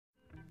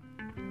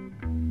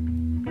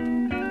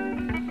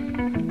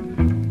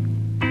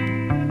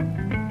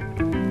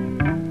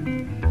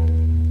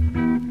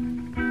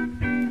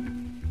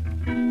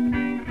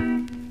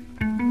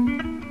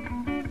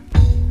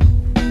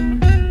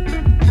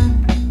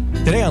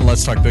Today on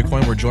Let's Talk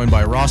Bitcoin, we're joined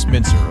by Ross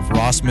Mintzer of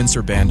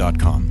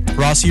RossMintzerBand.com.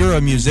 Ross, you're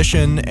a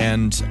musician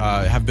and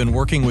have been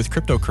working with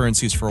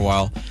cryptocurrencies for a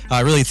while.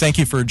 Really, thank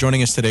you for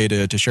joining us today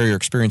to share your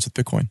experience with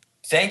Bitcoin.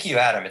 Thank you,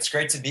 Adam. It's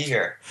great to be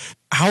here.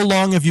 How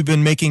long have you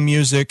been making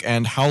music,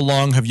 and how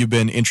long have you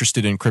been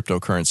interested in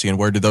cryptocurrency, and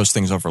where do those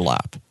things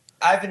overlap?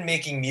 I've been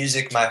making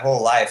music my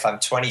whole life. I'm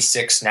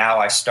 26 now.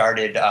 I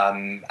started,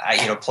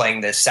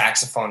 playing the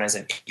saxophone as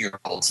an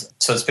 8-year-old.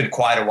 So it's been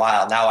quite a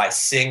while. Now I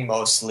sing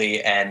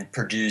mostly and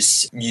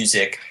produce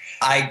music.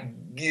 I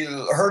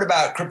heard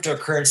about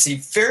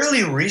cryptocurrency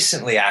fairly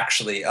recently,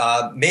 actually,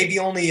 maybe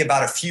only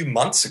about a few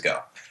months ago.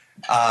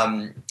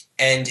 And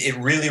it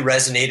really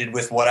resonated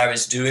with what I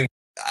was doing.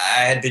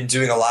 I had been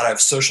doing a lot of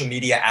social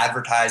media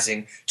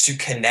advertising to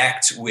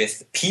connect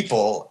with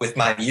people with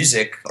my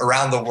music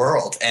around the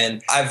world.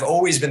 And I've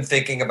always been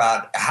thinking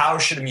about how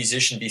should a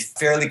musician be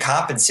fairly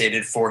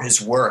compensated for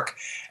his work.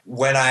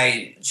 When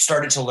I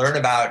started to learn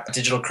about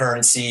digital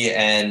currency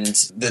and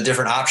the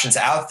different options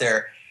out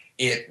there,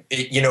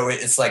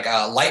 it's like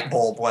a light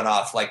bulb went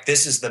off. Like,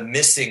 this is the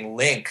missing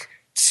link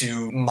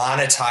to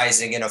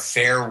monetizing in a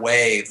fair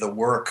way the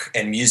work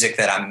and music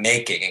that I'm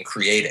making and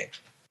creating.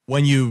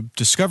 When you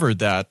discovered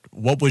that,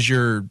 what was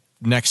your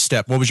next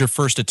step? What was your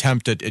first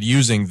attempt at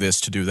using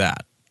this to do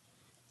that?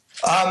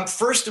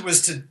 First, it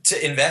was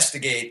to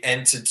investigate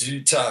and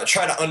to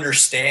try to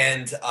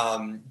understand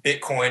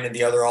Bitcoin and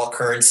the other alt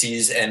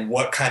currencies and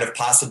what kind of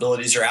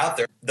possibilities are out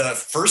there. The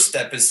first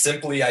step is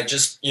simply I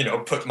just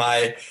put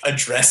my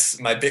address,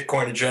 my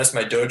Bitcoin address,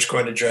 my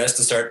Dogecoin address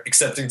to start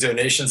accepting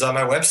donations on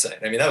my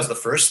website. I mean, that was the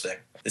first thing.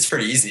 It's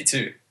pretty easy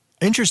too.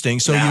 Interesting.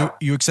 So now,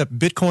 you accept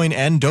Bitcoin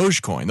and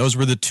Dogecoin. Those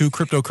were the two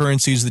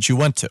cryptocurrencies that you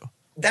went to.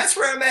 That's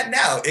where I'm at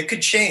now. It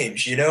could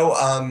change,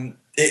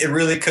 it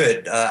really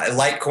could.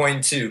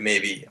 Litecoin too,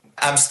 maybe.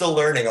 I'm still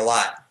learning a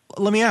lot.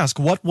 Let me ask,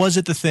 what was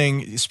it the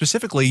thing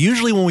specifically?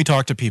 Usually when we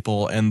talk to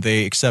people and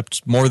they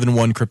accept more than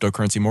one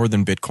cryptocurrency, more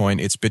than Bitcoin,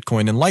 it's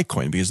Bitcoin and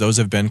Litecoin, because those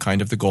have been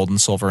kind of the gold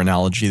and silver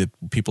analogy that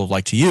people have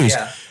liked to use.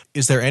 Yeah.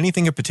 Is there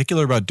anything in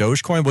particular about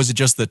Dogecoin? Was it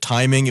just the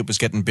timing? It was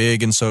getting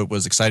big and so it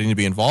was exciting to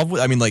be involved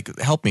with? I mean,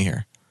 help me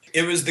here.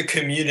 It was the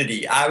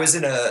community. I was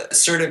in a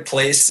certain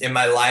place in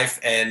my life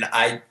and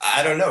I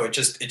don't know, it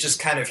just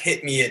kind of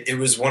hit me. It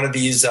was one of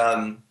these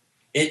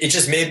it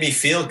just made me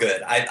feel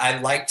good. I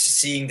liked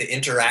seeing the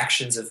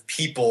interactions of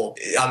people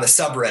on the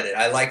subreddit.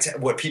 I liked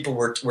what people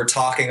were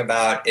talking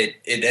about it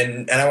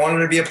and I wanted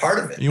to be a part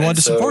of it. You wanted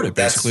to support it,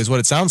 basically, is what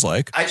it sounds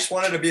like. I just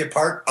wanted to be a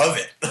part of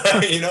it.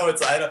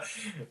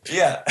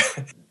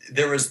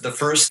 There was the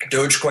first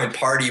Dogecoin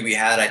party we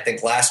had, I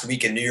think, last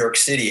week in New York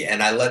City,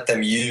 and I let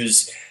them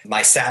use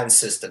my sound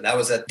system. That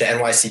was at the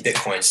NYC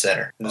Bitcoin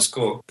Center. It was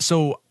cool.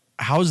 So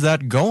how's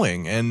that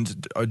going?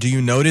 And do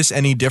you notice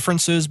any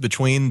differences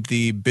between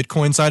the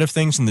Bitcoin side of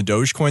things and the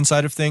Dogecoin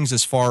side of things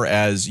as far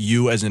as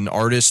you as an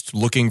artist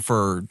looking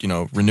for,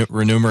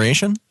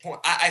 remuneration?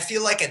 I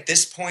feel like at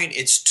this point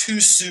it's too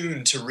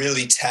soon to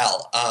really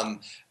tell.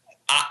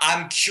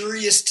 I'm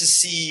curious to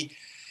see.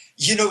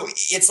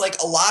 It's like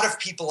a lot of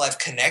people I've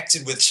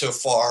connected with so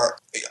far,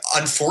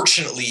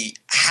 unfortunately,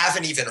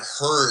 haven't even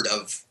heard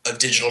of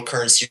digital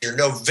currency or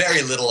know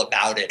very little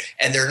about it,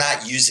 and they're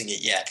not using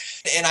it yet.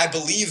 And I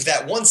believe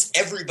that once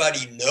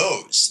everybody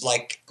knows,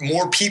 like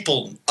more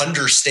people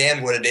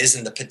understand what it is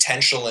and the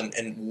potential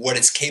and what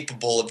it's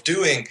capable of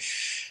doing,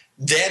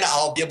 then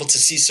I'll be able to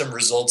see some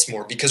results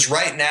more. Because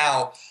right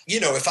now,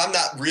 if I'm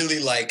not really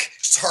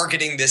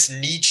targeting this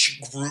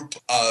niche group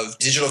of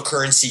digital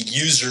currency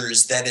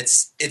users, then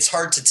it's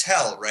hard to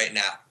tell right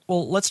now.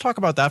 Well, let's talk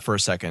about that for a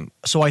second.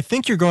 So I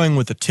think you're going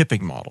with a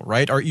tipping model,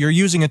 right? You're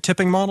using a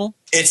tipping model?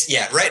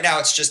 Right now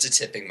it's just a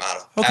tipping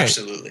model. Okay.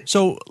 Absolutely.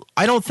 So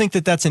I don't think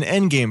that that's an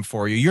end game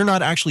for you. You're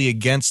not actually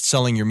against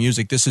selling your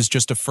music. This is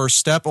just a first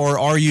step, or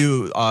are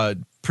you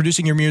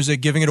producing your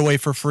music, giving it away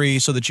for free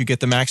so that you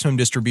get the maximum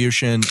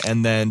distribution,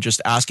 and then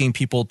just asking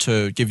people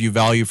to give you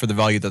value for the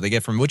value that they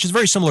get from it, which is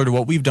very similar to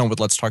what we've done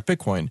with Let's Talk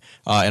Bitcoin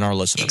in our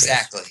listeners.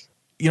 Exactly.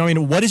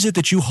 What is it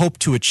that you hope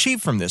to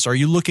achieve from this? Are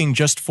you looking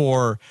just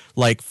for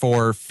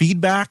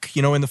feedback,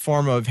 in the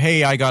form of,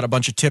 hey, I got a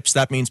bunch of tips,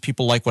 that means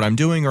people like what I'm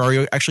doing? Or are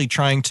you actually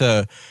trying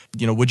to,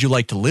 would you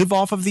like to live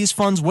off of these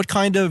funds?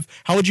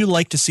 How would you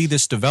like to see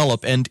this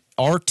develop? And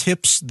are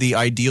tips the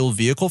ideal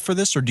vehicle for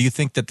this, or do you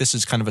think that this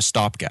is kind of a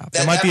stopgap?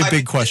 That might be a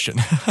big question.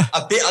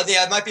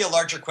 It might be a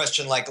larger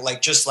question.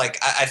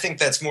 I think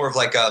that's more of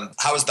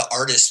how is the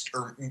artist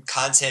or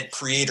content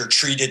creator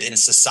treated in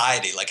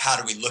society? Like, how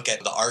do we look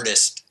at the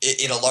artist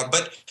in a large?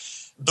 But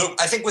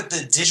I think with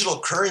the digital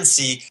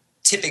currency,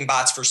 tipping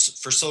bots for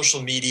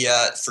social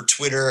media, for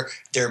Twitter,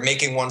 they're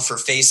making one for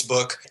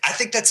Facebook. I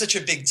think that's such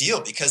a big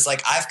deal because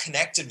I've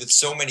connected with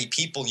so many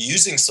people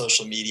using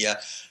social media.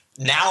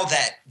 Now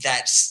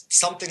that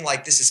something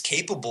like this is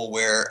capable,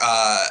 where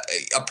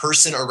a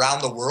person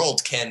around the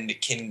world can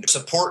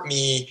support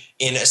me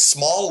in a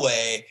small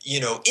way,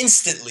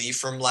 instantly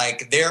from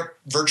their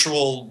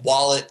virtual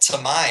wallet to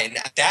mine,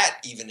 that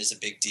even is a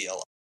big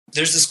deal.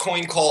 There's this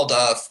coin called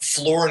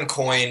Florin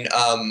Coin.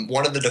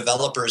 One of the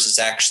developers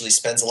actually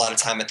spends a lot of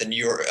time at the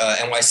New York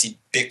NYC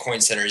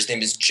Bitcoin Center. His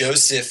name is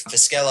Joseph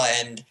Viscella,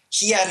 and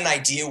he had an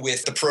idea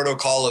with the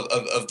protocol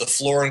of the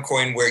Florin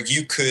Coin where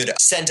you could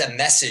send a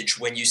message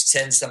when you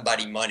send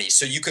somebody money.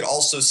 So you could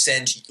also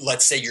send,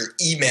 let's say, your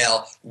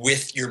email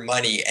with your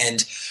money.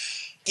 And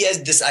he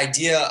has this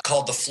idea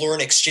called the Florin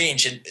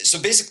Exchange. And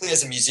so basically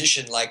as a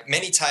musician, like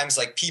many times,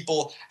 like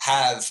people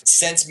have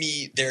sent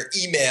me their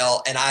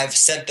email and I've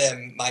sent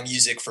them my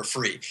music for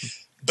free.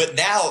 But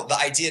now the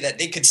idea that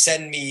they could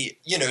send me,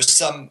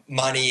 some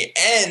money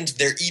and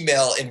their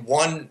email in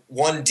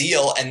one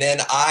deal, and then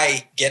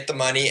I get the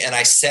money and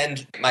I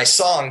send my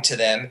song to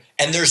them,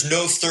 and there's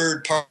no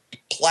third party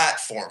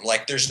platform.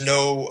 Like there's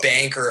no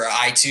bank or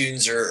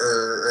iTunes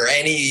or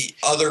any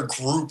other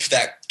group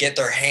that get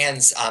their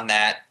hands on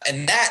that.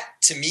 And that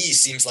to me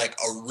seems like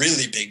a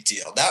really big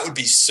deal. That would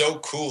be so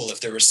cool if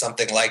there was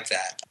something like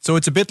that. So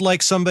it's a bit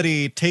like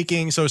somebody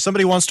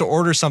wants to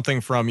order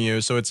something from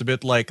you. So it's a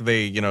bit like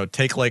they,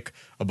 take like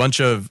a bunch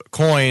of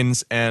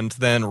coins and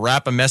then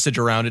wrap a message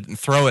around it and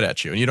throw it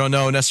at you. And you don't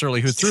know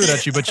necessarily who threw it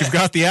at you, but you've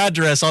got the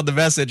address on the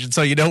message. And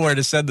so you know where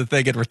to send the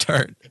thing in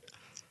return.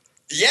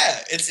 Yeah,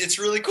 it's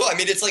really cool. I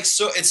mean, it's like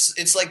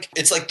it's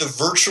like the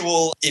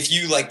virtual. If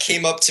you like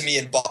came up to me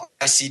and bought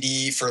my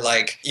CD for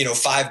like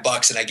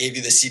 $5 and I gave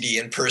you the CD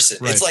in person,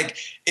 right.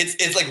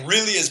 It's like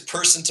really is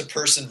person to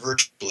person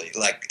virtually,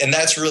 like, and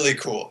that's really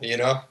cool.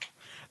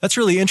 That's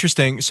really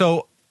interesting.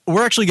 So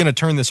we're actually going to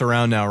turn this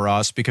around now,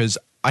 Ross, because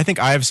I think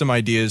I have some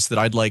ideas that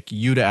I'd like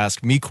you to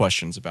ask me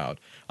questions about.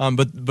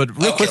 But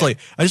real quickly,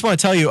 I just want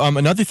to tell you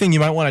another thing you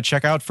might want to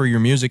check out for your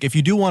music, if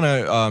you do want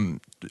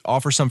to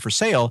offer some for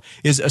sale,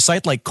 is a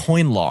site like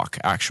CoinLock,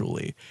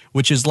 actually,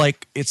 which is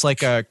it's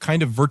like a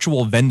kind of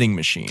virtual vending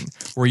machine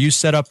where you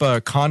set up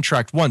a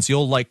contract once.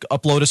 You'll like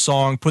upload a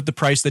song, put the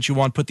price that you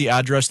want, put the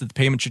address that the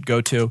payment should go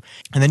to,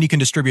 and then you can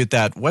distribute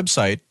that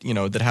website,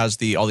 that has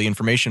all the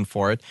information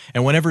for it.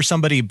 And whenever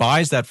somebody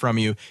buys that from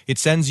you, it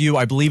sends you,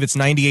 I believe it's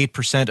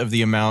 98% of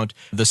the amount.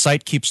 The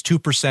site keeps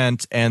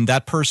 2%, and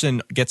that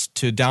person gets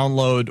to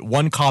download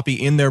one copy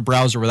in their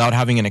browser without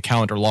having an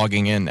account or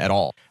logging in at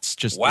all. It's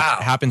just, wow.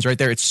 It happens right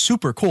there. It's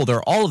super cool. There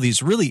are all of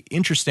these really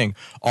interesting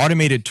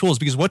automated tools,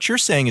 because what you're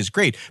saying is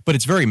great, but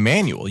it's very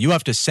manual. You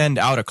have to send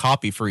out a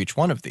copy for each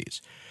one of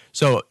these.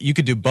 So you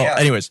could do both. Yeah.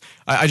 Anyways,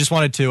 I just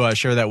wanted to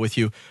share that with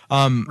you.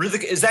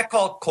 Really, is that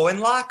called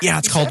CoinLock? Yeah,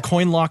 it's called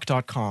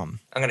coinlock.com.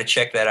 I'm going to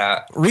check that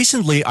out.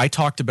 Recently, I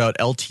talked about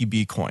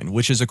LTB coin,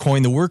 which is a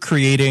coin that we're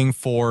creating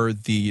for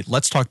the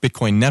Let's Talk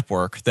Bitcoin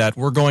network that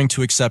we're going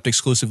to accept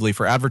exclusively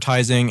for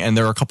advertising. And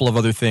there are a couple of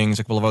other things,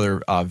 a couple of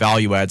other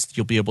value adds that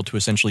you'll be able to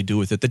essentially do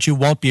with it that you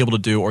won't be able to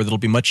do, or that'll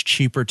be much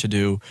cheaper to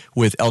do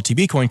with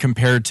LTB coin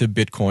compared to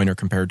Bitcoin or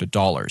compared to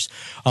dollars.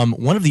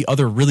 One of the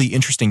other really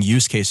interesting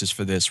use cases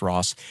for this,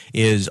 Ross,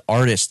 is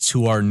artists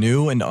who are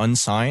new and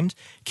unsigned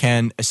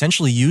can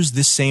essentially use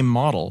this same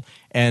model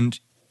and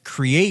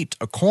create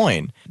a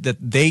coin that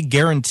they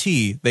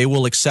guarantee they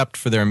will accept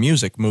for their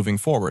music moving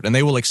forward, and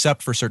they will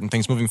accept for certain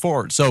things moving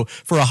forward. So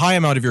for a high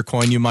amount of your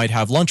coin, you might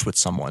have lunch with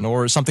someone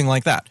or something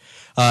like that.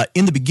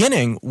 In the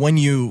beginning, when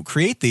you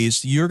create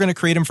these, you're going to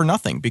create them for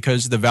nothing,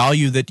 because the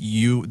value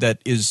that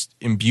is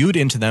imbued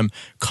into them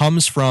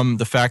comes from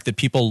the fact that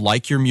people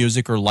like your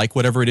music or like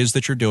whatever it is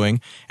that you're doing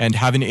and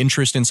have an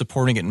interest in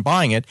supporting it and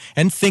buying it,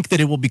 and think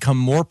that it will become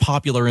more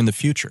popular in the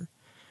future.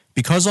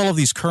 Because all of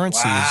these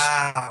currencies,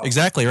 wow.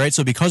 Exactly, right?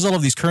 So because all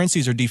of these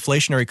currencies are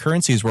deflationary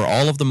currencies where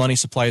all of the money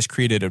supply is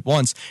created at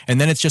once,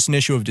 and then it's just an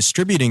issue of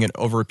distributing it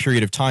over a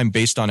period of time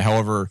based on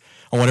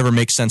whatever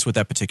makes sense with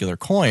that particular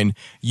coin,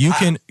 you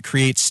can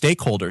create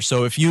stakeholders.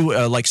 So if you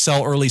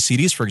sell early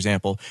CDs, for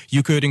example,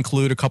 you could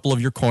include a couple of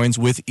your coins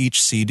with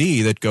each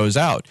CD that goes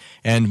out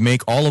and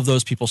make all of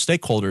those people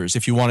stakeholders.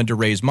 If you wanted to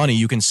raise money,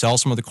 you can sell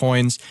some of the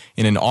coins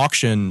in an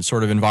auction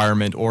sort of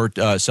environment, or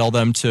sell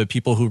them to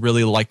people who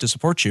really like to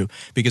support you,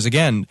 because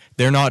again,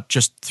 they're not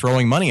just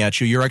throwing money at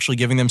you, you're actually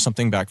giving them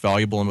something back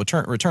valuable in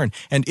return.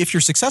 And if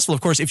you're successful, of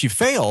course, if you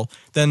fail,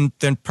 then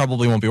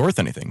probably won't be worth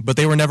anything, but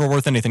they were never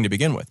worth anything to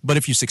begin with. But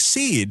if you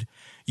succeed,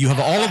 you have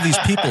all of these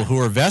people who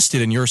are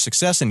vested in your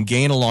success and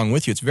gain along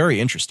with you. It's very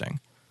interesting.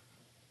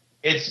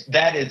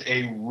 That is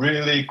a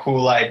really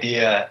cool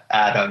idea,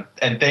 Adam,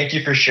 and thank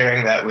you for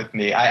sharing that with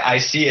me. I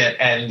see it,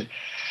 and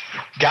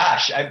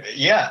gosh, that's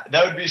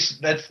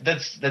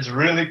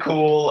really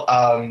cool.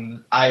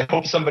 I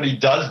hope somebody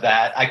does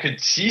that. I could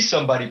see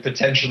somebody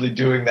potentially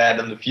doing that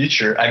in the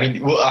future. I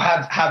mean,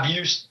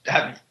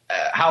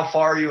 how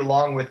far are you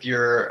along with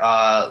your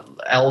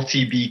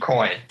LTB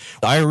coin?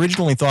 I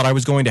originally thought I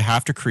was going to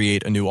have to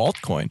create a new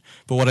altcoin,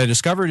 but what I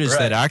discovered is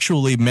that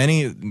actually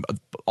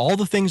all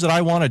the things that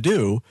I want to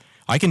do,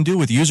 I can do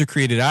with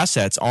user-created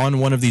assets on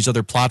one of these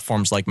other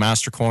platforms like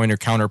Mastercoin or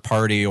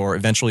Counterparty, or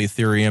eventually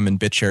Ethereum and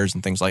BitShares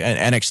and things like that.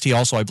 And NXT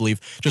also, I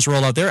believe, just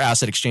rolled out their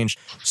asset exchange.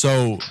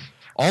 So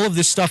all of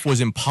this stuff was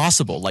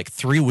impossible like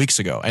 3 weeks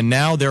ago, and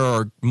now there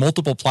are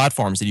multiple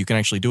platforms that you can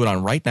actually do it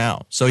on right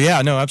now. So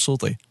yeah, no,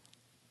 absolutely.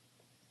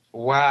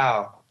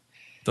 Wow.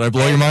 Did I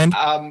blow your mind?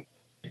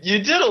 You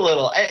did a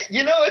little.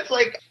 It's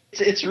like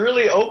it's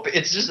really open.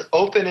 It's just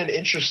open and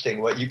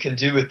interesting what you can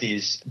do with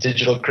these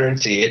digital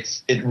currency.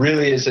 It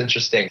really is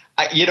interesting.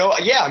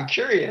 Yeah, I'm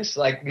curious.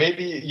 Like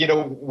maybe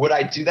would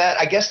I do that?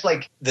 I guess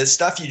like the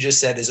stuff you just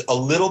said is a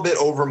little bit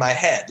over my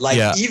head.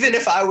 Like even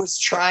if I was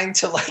trying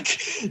to like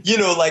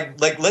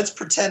let's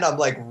pretend I'm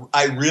like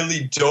I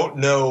really don't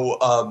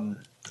know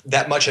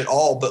that much at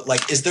all. But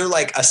like, is there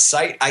like a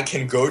site I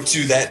can go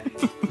to that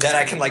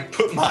I can like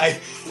put my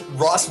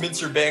Ross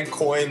Mintzer Band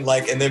coin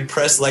and then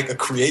press like a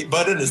create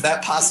button? Is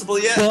that possible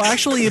yet? Well,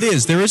 actually it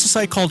is. There is a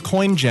site called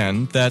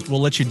CoinGen that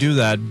will let you do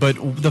that. But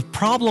the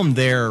problem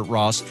there,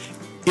 Ross,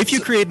 if you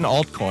create an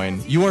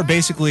altcoin, you are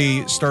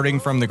basically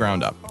starting from the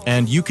ground up,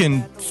 and you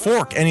can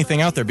fork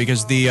anything out there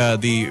because the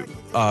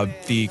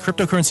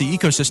cryptocurrency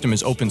ecosystem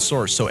is open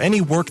source. So any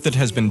work that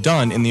has been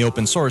done in the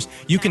open source,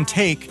 you can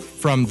take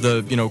from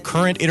the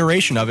current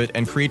iteration of it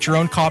and create your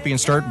own copy and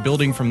start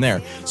building from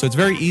there. So it's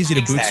very easy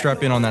to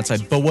bootstrap in on that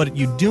side. But what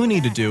you do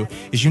need to do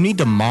is you need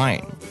to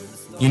mine.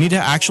 You need to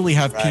actually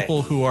have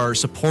people who are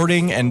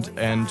supporting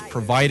and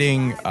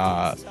providing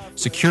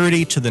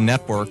security to the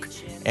network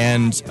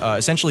and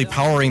essentially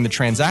powering the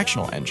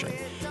transactional engine.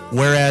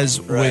 Whereas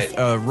with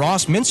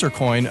Ross Mintzer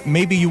coin,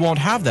 maybe you won't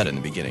have that in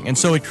the beginning. And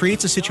so it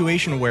creates a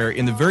situation where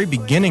in the very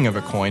beginning of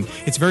a coin,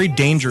 it's very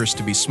dangerous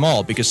to be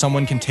small because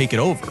someone can take it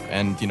over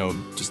and,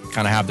 just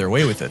kind of have their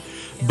way with it.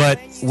 But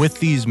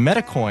with these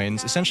meta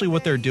coins, essentially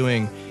what they're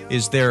doing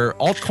is they're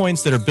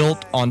altcoins that are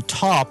built on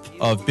top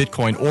of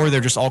Bitcoin, or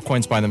they're just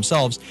altcoins by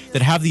themselves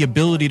that have the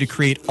ability to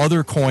create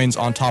other coins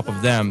on top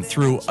of them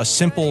through a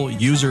simple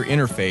user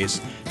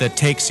interface that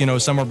takes,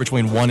 somewhere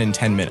between 1 and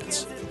 10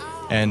 minutes.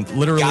 And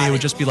literally it would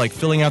just be like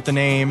filling out the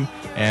name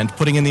and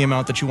putting in the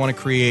amount that you want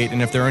to create.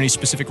 And if there are any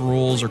specific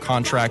rules or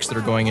contracts that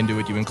are going into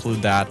it, you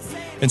include that.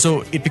 And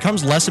so it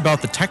becomes less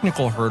about the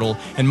technical hurdle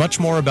and much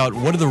more about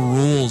what are the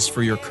rules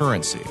for your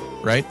currency,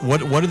 right?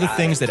 What are the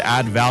things that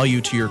add value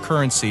to your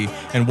currency,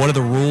 and what are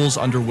the rules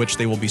under which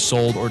they will be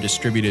sold or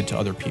distributed to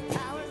other people?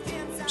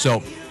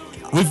 So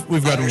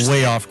we've got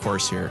way off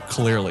course here,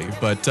 clearly,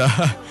 but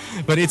I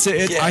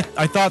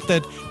thought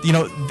that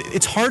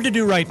it's hard to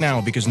do right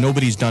now because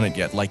nobody's done it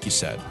yet, like you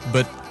said.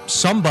 But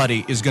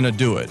somebody is going to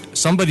do it.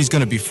 Somebody's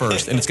going to be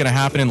first, and it's going to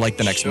happen in like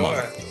the next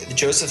month.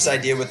 Joseph's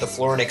idea with the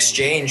Florin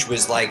Exchange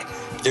was like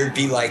there'd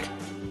be like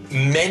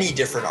many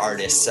different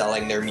artists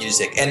selling their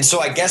music, and so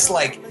I guess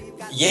like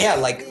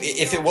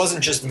if it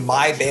wasn't just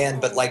my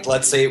band, but like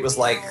let's say it was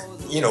like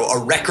a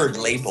record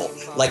label,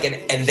 like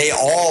and they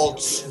all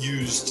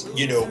used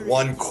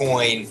one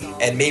coin,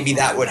 and maybe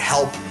that would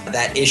help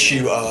that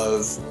issue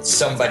of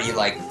somebody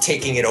like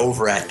taking it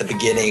over at the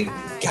beginning,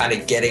 kind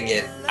of getting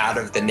it out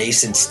of the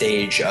nascent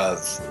stage of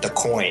the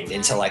coin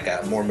into like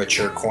a more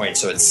mature coin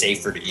so it's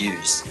safer to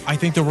use. I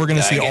think that we're going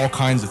to see all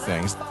kinds of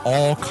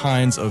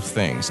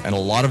things, and a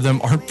lot of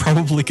them aren't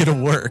probably going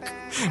to work,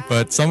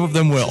 but some of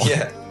them will.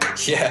 Yeah,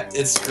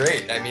 it's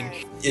great. I mean,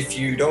 if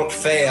you don't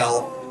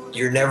fail,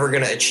 you're never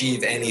going to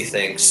achieve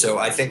anything. So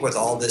I think with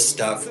all this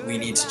stuff, we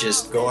need to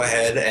just go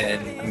ahead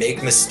and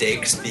make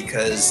mistakes,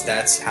 because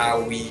that's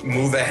how we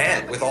move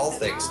ahead with all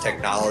things,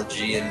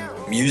 technology and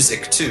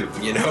music too.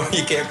 You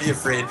can't be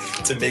afraid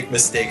to make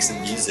mistakes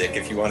in music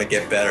if you want to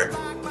get better.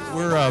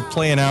 We're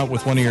playing out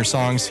with one of your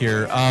songs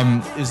here.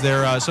 Is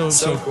there so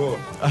cool?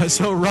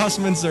 So Ross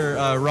Mintzer,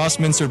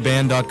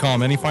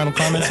 rossmintzerBand.com. Any final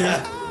comments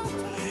here?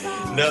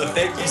 No,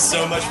 thank you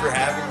so much for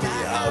having me.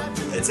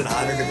 It's an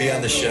honor to be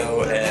on the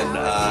show, and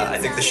I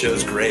think the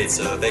show's great,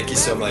 so thank you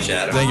so much,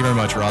 Adam. Thank you very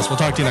much, Ross. We'll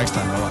talk to you next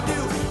time. Bye-bye.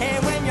 Hey,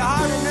 when your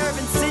heart and nerve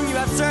and sinew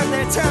have served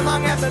their turn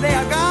long after they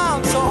are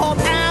gone, so hold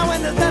on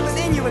when there's left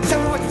within you and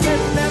tell me what you feel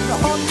from them to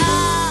hold on.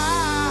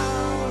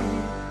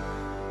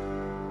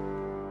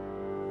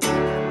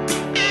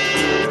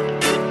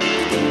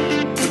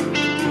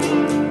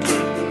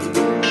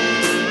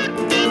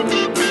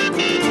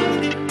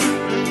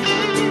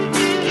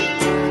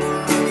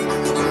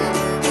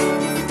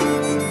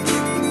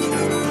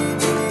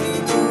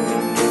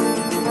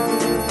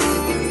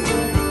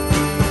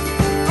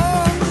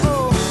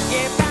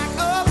 Get back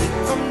up.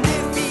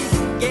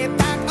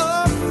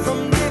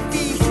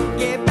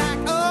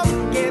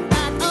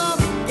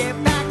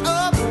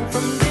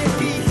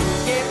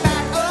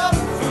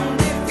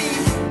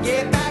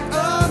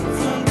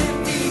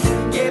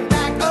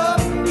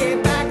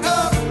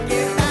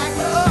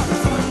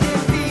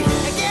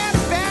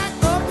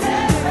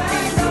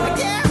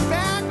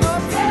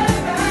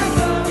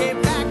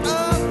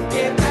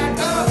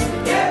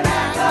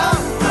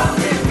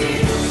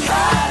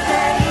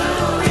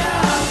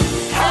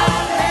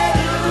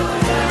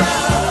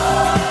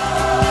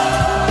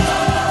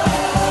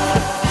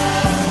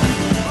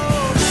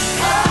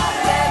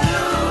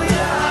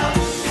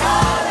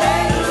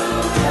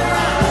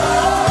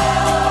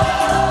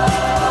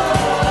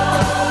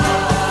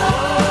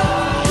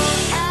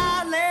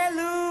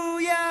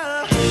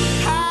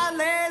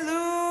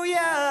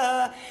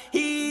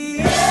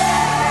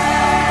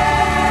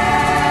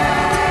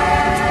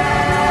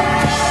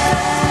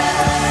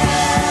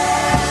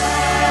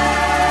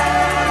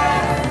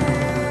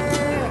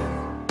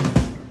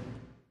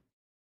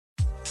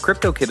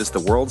 CryptoKit is the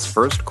world's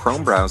first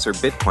Chrome browser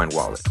Bitcoin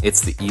wallet.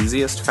 It's the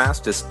easiest,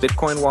 fastest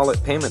Bitcoin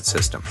wallet payment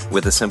system.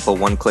 With a simple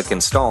one-click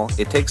install,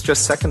 it takes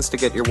just seconds to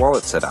get your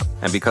wallet set up.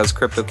 And because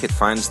CryptoKit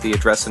finds the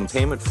address and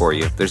payment for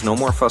you, there's no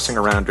more fussing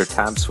around or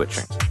tab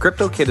switching.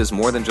 CryptoKit is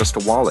more than just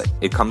a wallet.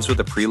 It comes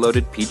with a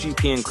preloaded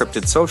PGP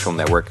encrypted social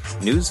network,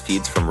 news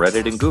feeds from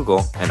Reddit and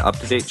Google, and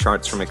up-to-date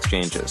charts from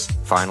exchanges.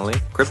 Finally,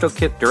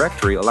 CryptoKit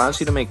Directory allows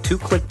you to make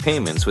two-click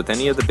payments with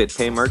any of the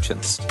BitPay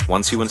merchants.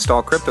 Once you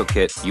install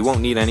CryptoKit, you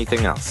won't need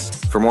anything else.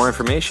 For more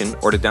information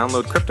or to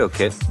download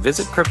CryptoKit,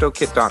 visit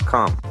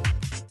CryptoKit.com.